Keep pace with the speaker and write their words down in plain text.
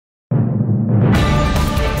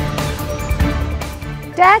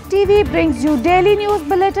Tag TV brings you daily news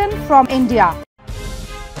bulletin from India.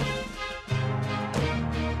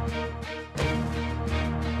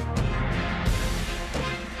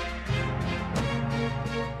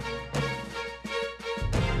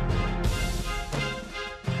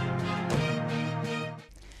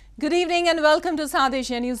 Good evening and welcome to South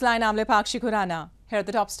Asia Newsline. I'm Pakshi Khurana. Here are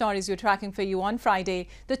the top stories we're tracking for you on Friday,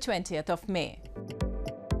 the 20th of May.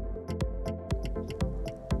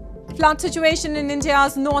 Flood situation in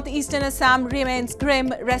India's northeastern Assam remains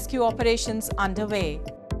grim. Rescue operations underway.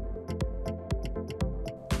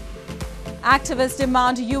 Activists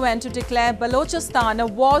demand UN to declare Balochistan a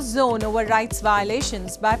war zone over rights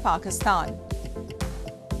violations by Pakistan.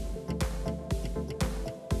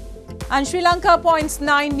 And Sri Lanka appoints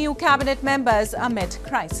 9 new cabinet members amid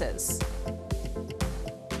crisis.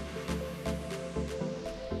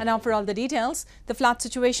 And now for all the details, the flood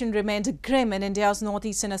situation remained grim in India's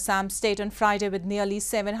northeastern Assam state on Friday, with nearly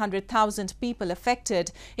 700,000 people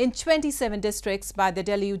affected in 27 districts by the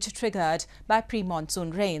deluge triggered by pre-monsoon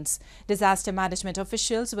rains. Disaster management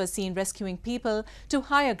officials were seen rescuing people to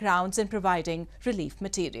higher grounds and providing relief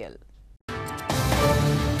material.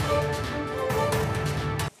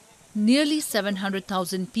 Nearly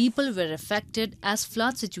 700,000 people were affected as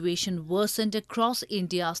flood situation worsened across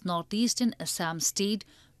India's northeastern Assam state,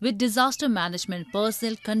 with disaster management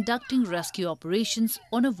personnel conducting rescue operations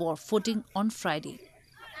on a war footing on Friday.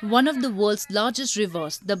 One of the world's largest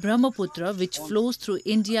rivers, the Brahmaputra, which flows through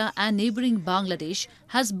India and neighbouring Bangladesh,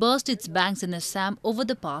 has burst its banks in Assam over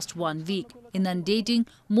the past 1 week, inundating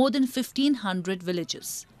more than 1,500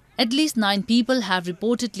 villages. At least 9 people have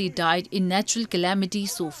reportedly died in natural calamity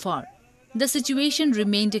so far. The situation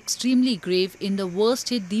remained extremely grave in the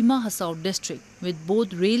worst-hit Dima Hasao district, with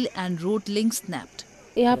both rail and road links snapped.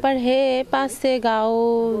 यहाँ पर है 5 से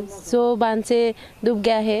गाँव जो बांध से डूब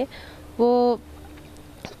गया है वो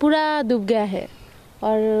पूरा डूब गया है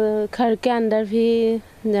और घर के अंदर भी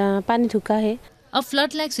पानी ढुका है. A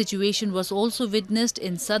flood-like situation was also witnessed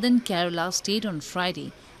in southern Kerala state on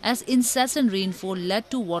Friday, as incessant rainfall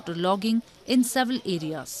led to waterlogging in several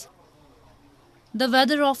areas. The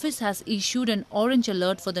Weather Office has issued an orange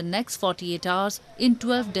alert for the next 48 hours in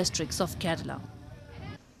 12 districts of Kerala.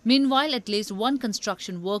 Meanwhile, at least 1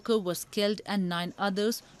 construction worker was killed and 9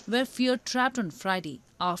 others were feared trapped on Friday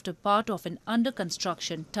after part of an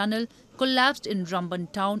under-construction tunnel collapsed in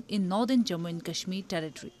Ramban town in northern Jammu and Kashmir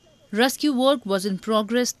territory. Rescue work was in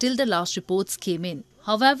progress till the last reports came in.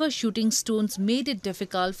 However, shooting stones made it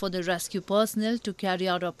difficult for the rescue personnel to carry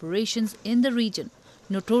out operations in the region,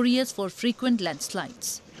 notorious for frequent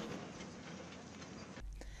landslides.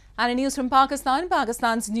 And in news from Pakistan,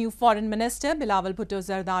 Pakistan's new Foreign Minister Bilawal Bhutto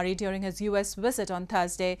Zardari, during his US visit on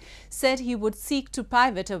Thursday, said he would seek to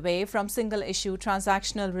pivot away from single-issue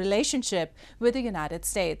transactional relationship with the United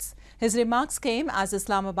States. His remarks came as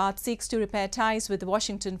Islamabad seeks to repair ties with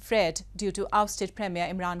Washington frayed due to ousted Premier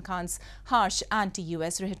Imran Khan's harsh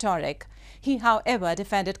anti-US rhetoric. He, however,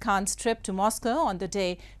 defended Khan's trip to Moscow on the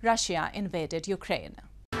day Russia invaded Ukraine.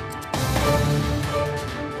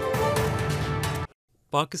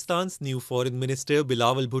 Pakistan's new Foreign Minister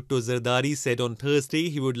Bilawal Bhutto Zardari said on Thursday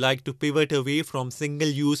he would like to pivot away from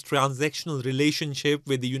single-use transactional relationship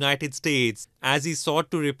with the United States as he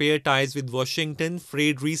sought to repair ties with Washington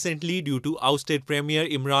frayed recently due to ousted Premier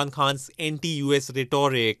Imran Khan's anti-US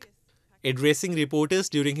rhetoric. Addressing reporters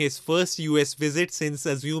during his first US visit since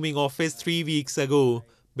assuming office 3 weeks ago,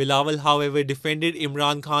 Bilawal, however, defended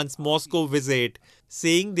Imran Khan's Moscow visit,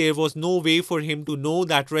 saying there was no way for him to know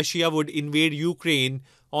that Russia would invade Ukraine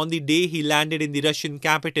on the day he landed in the Russian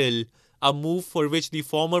capital, a move for which the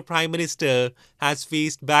former Prime Minister has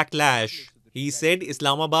faced backlash. He said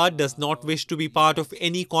Islamabad does not wish to be part of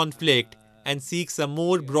any conflict and seeks a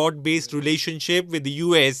more broad-based relationship with the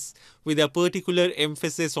US with a particular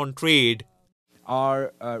emphasis on trade.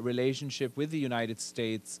 Our relationship with the United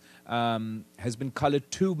States has been colored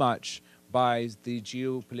too much by the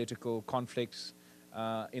geopolitical conflicts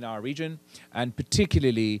in our region, and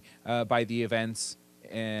particularly by the events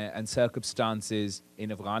and circumstances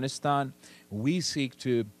in Afghanistan. We seek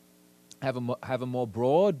to have a more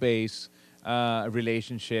broad-based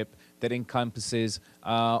relationship that encompasses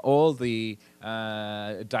all the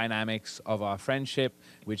dynamics of our friendship,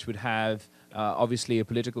 which would have obviously a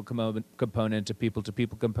political component, a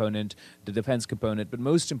people-to-people component, the defense component, but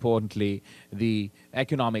most importantly, the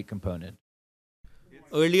economic component.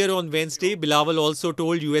 Earlier on Wednesday, Bilawal also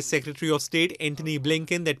told US Secretary of State Antony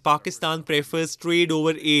Blinken that Pakistan prefers trade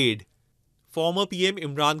over aid. Former PM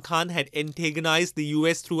Imran Khan had antagonized the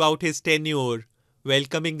US throughout his tenure,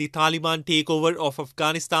 welcoming the Taliban takeover of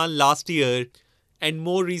Afghanistan last year and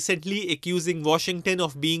more recently accusing Washington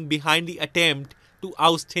of being behind the attempt to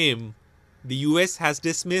oust him. The US has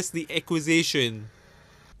dismissed the accusation.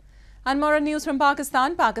 And more on news from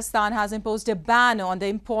Pakistan. Pakistan has imposed a ban on the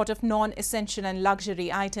import of non-essential and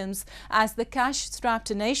luxury items as the cash-strapped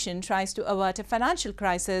nation tries to avert a financial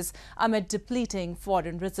crisis amid depleting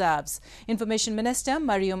foreign reserves. Information Minister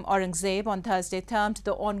Maryam Aurangzeb on Thursday termed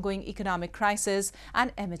the ongoing economic crisis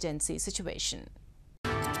an emergency situation.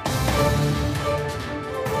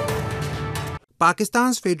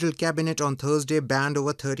 Pakistan's federal cabinet on Thursday banned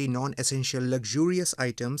over 30 non-essential luxurious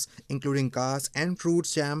items, including cars and fruit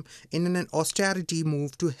jam, in an austerity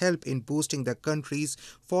move to help in boosting the country's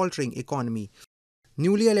faltering economy.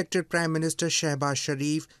 Newly elected Prime Minister Shehbaz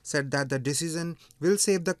Sharif said that the decision will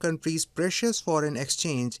save the country's precious foreign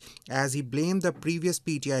exchange as he blamed the previous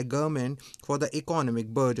PTI government for the economic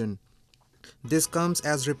burden. This comes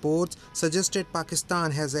as reports suggested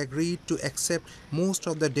Pakistan has agreed to accept most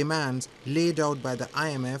of the demands laid out by the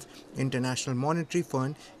IMF, International Monetary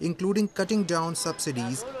Fund, including cutting down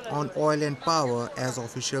subsidies on oil and power, as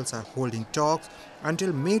officials are holding talks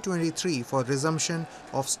until May 23 for resumption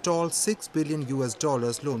of stalled $6 billion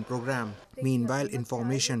loan program. Meanwhile,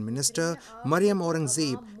 Information Minister Maryam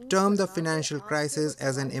Aurangzeb termed the financial crisis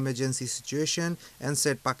as an emergency situation and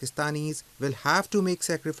said Pakistanis will have to make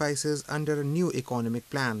sacrifices under a new economic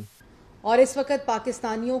plan. और इस वक्त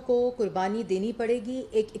पाकिस्तानियों को कुर्बानी देनी पड़ेगी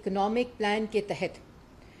एक economic plan के तहत,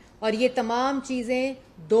 और ये तमाम चीज़ें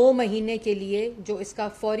 2 महीने के लिए जो इसका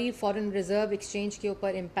फौरी फॉरेन रिजर्व एक्सचेंज के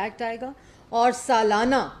ऊपर इम्पैक्ट आएगा, और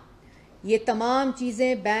सालाना ये तमाम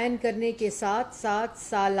चीज़ें बैन करने के साथ साथ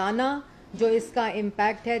सालाना जो इसका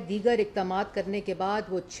इम्पैक्ट है दीगर इक़दामात करने के बाद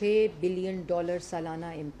वो $6 बिलियन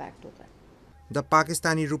सालाना इम्पैक्ट होता है. The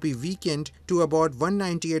Pakistani rupee weakened to about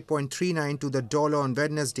 198.39 to the dollar on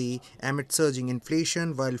Wednesday amid surging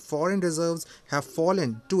inflation, while foreign reserves have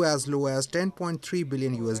fallen to as low as $10.3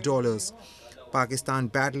 billion. Pakistan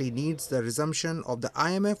badly needs the resumption of the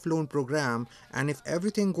IMF loan program, and if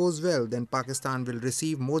everything goes well, then Pakistan will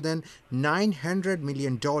receive more than $900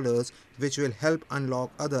 million, which will help unlock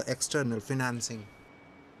other external financing.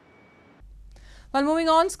 While moving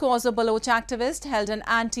on, scores of Baloch activists held an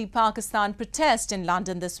anti-Pakistan protest in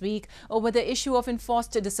London this week over the issue of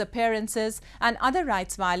enforced disappearances and other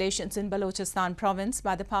rights violations in Balochistan province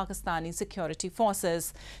by the Pakistani security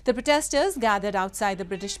forces. The protesters gathered outside the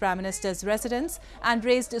British Prime Minister's residence and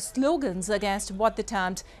raised slogans against what they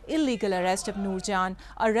termed illegal arrest of Noorjan,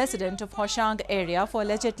 a resident of Hoshang area, for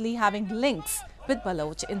allegedly having links with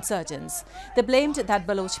Baloch insurgents. They blamed that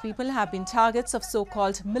Baloch people have been targets of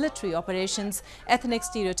so-called military operations, ethnic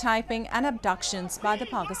stereotyping and abductions by the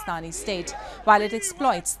Pakistani state, while it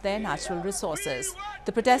exploits their natural resources.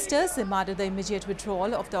 The protesters demanded the immediate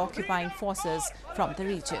withdrawal of the occupying forces from the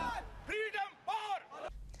region.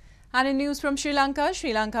 And in news from Sri Lanka,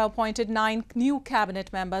 Sri Lanka appointed 9 new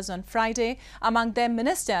cabinet members on Friday, among them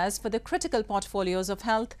ministers for the critical portfolios of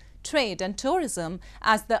health, trade and tourism,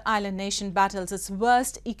 as the island nation battles its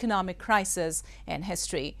worst economic crisis in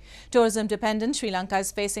history. Tourism-dependent Sri Lanka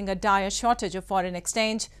is facing a dire shortage of foreign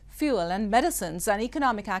exchange, fuel and medicines, and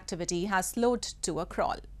economic activity has slowed to a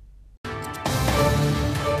crawl.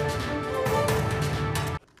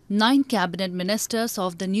 9 cabinet ministers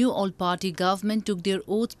of the new all-party government took their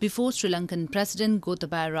oaths before Sri Lankan President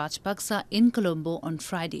Gotabaya Rajapaksa in Colombo on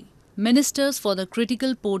Friday. Ministers for the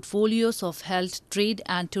critical portfolios of health, trade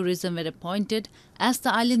and tourism were appointed as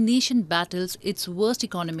the island nation battles its worst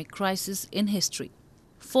economic crisis in history.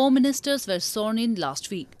 4 ministers were sworn in last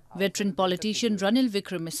week. Veteran politician Ranil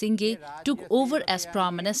Wickremesinghe took over as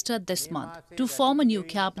Prime Minister this month to form a new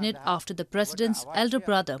cabinet after the President's elder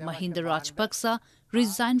brother Mahinda Rajapaksa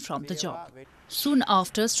resigned from the job. Soon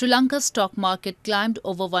after, Sri Lanka's stock market climbed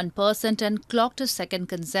over 1% and clocked a second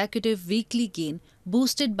consecutive weekly gain,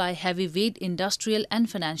 boosted by heavyweight industrial and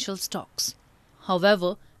financial stocks.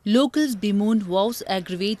 However, locals bemoaned woes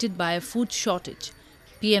aggravated by a food shortage.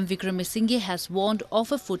 PM Wickremesinghe has warned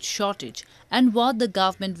of a food shortage and vowed the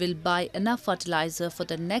government will buy enough fertilizer for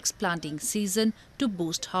the next planting season to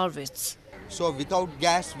boost harvests. So without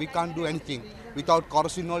gas, we can't do anything. Without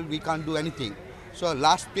kerosene, we can't do anything. So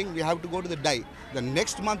last thing, we have to go to the die. The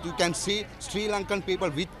next month you can see Sri Lankan people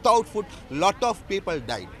without food, lot of people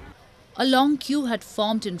died. A long queue had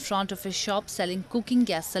formed in front of a shop selling cooking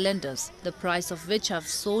gas cylinders, the price of which have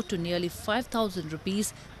soared to nearly 5,000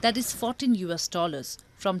 rupees, that is $14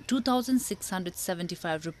 from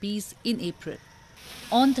 2,675 rupees in April.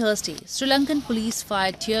 On Thursday, Sri Lankan police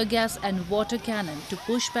fired tear gas and water cannon to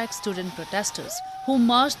push back student protesters who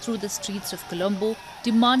marched through the streets of Colombo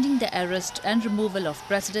demanding the arrest and removal of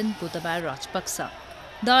President Gotabaya Rajapaksa.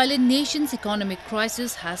 The island nation's economic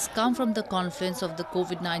crisis has come from the confluence of the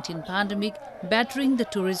COVID-19 pandemic, battering the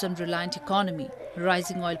tourism-reliant economy,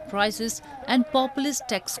 rising oil prices and populist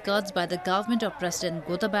tax cuts by the government of President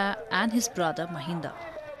Gotabaya and his brother Mahinda.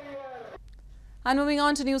 And moving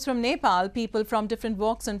on to news from Nepal, people from different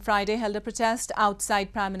walks on Friday held a protest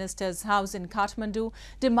outside Prime Minister's house in Kathmandu,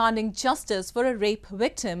 demanding justice for a rape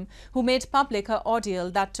victim who made public her ordeal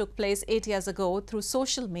that took place 8 years ago through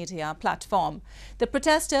social media platform. The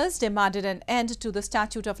protesters demanded an end to the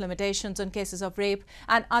statute of limitations on cases of rape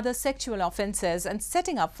and other sexual offences and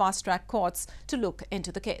setting up fast-track courts to look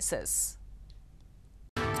into the cases.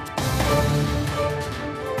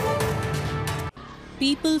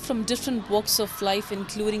 People from different walks of life,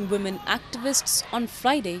 including women activists, on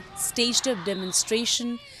Friday staged a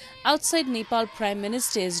demonstration outside Nepal Prime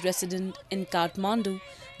Minister's residence in Kathmandu,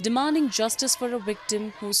 demanding justice for a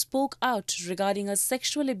victim who spoke out regarding her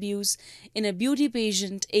sexual abuse in a beauty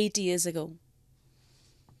pageant 8 years ago.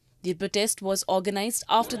 The protest was organized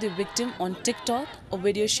after the victim on TikTok, a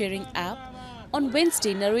video sharing app, on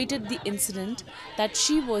Wednesday narrated the incident that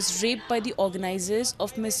she was raped by the organizers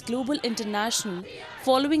of Miss Global International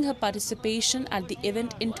following her participation at the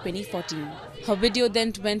event in 2014. Her video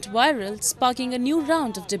then went viral, sparking a new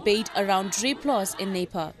round of debate around rape laws in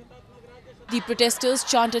Nepal. The protesters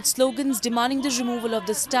chanted slogans demanding the removal of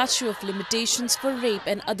the statute of limitations for rape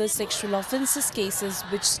and other sexual offences cases,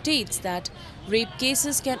 which states that rape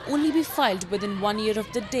cases can only be filed within 1 year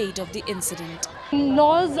of the date of the incident.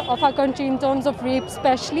 Laws of our country in terms of rape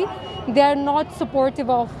especially, they are not supportive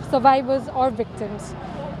of survivors or victims.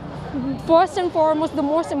 First and foremost, the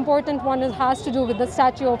most important one has to do with the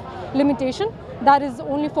statute of limitation. That is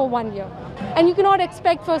only for 1 year. And you cannot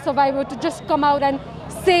expect for a survivor to just come out and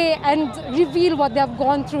say and reveal what they have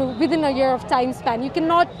gone through within a year of time span. You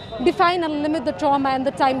cannot define and limit the trauma and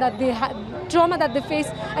the time that they face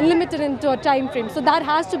and limit it into a time frame. So that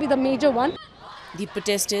has to be the major one. The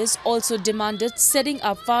protesters also demanded setting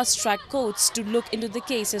up fast-track courts to look into the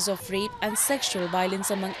cases of rape and sexual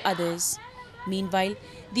violence among others. Meanwhile,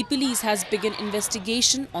 the police has begun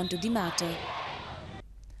investigation onto the matter.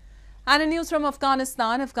 And in news from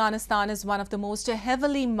Afghanistan, Afghanistan is one of the most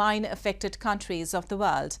heavily mine-affected countries of the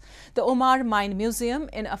world. The Omar Mine Museum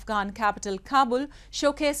in Afghan capital Kabul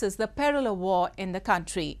showcases the peril of war in the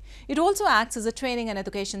country. It also acts as a training and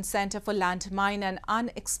education center for landmine and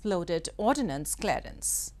unexploded ordnance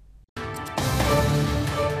clearance.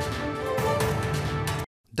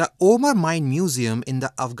 The Omar Mine Museum in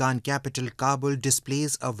the Afghan capital Kabul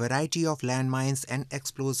displays a variety of landmines and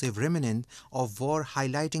explosive remnants of war,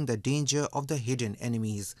 highlighting the danger of the hidden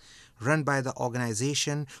enemies. Run by the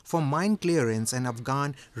Organization for Mine Clearance and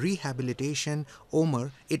Afghan Rehabilitation,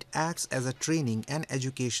 Omar, it acts as a training and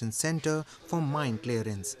education center for mine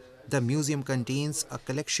clearance. The museum contains a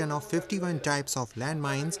collection of 51 types of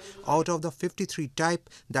landmines out of the 53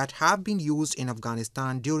 types that have been used in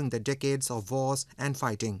Afghanistan during the decades of wars and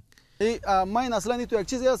fighting. ماین اصلا تو یک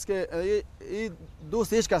چیزی است که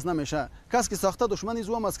دوست هیچ کس نمیشه کس که ساخته دشمنی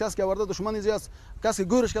زوم است کس که آورده دشمنی زی است کس که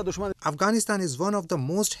گورش که دشمن. Afghanistan is one of the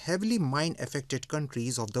most heavily mine affected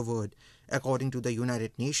countries of the world. According to the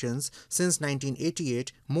United Nations, since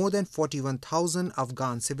 1988, more than 41,000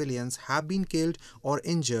 Afghan civilians have been killed or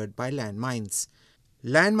injured by landmines.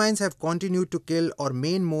 Landmines have continued to kill or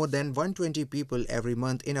maim more than 120 people every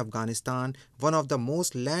month in Afghanistan, one of the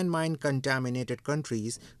most landmine contaminated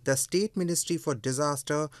countries, the State Ministry for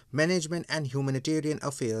Disaster Management and Humanitarian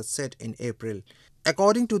Affairs said in April.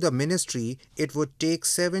 According to the ministry, it would take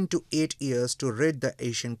 7 to 8 years to rid the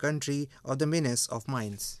Asian country of the menace of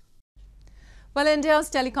mines. Well, India's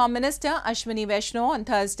Telecom Minister Ashwini Vaishnaw on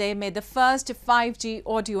Thursday made the first 5G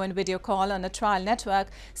audio and video call on a trial network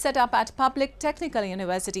set up at Public Technical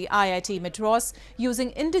University IIT Madras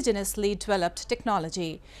using indigenously developed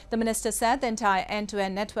technology. The minister said the entire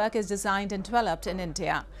end-to-end network is designed and developed in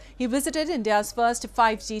India. He visited India's first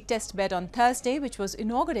 5G testbed on Thursday, which was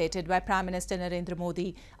inaugurated by Prime Minister Narendra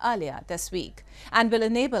Modi earlier this week, and will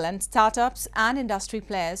enable startups and industry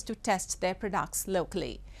players to test their products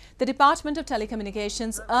locally. The Department of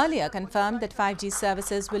Telecommunications earlier confirmed that 5G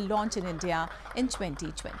services will launch in India in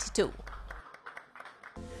 2022.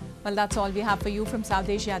 Well, that's all we have for you from South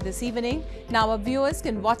Asia this evening. Now, our viewers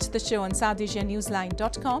can watch the show on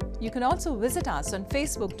SouthAsiaNewsline.com. You can also visit us on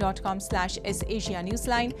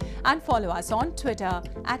Facebook.com/SAsiaNewsline and follow us on Twitter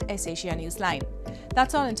 @SAsiaNewsline.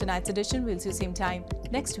 That's all in tonight's edition. We'll see you same time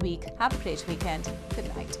next week. Have a great weekend. Good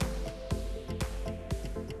night.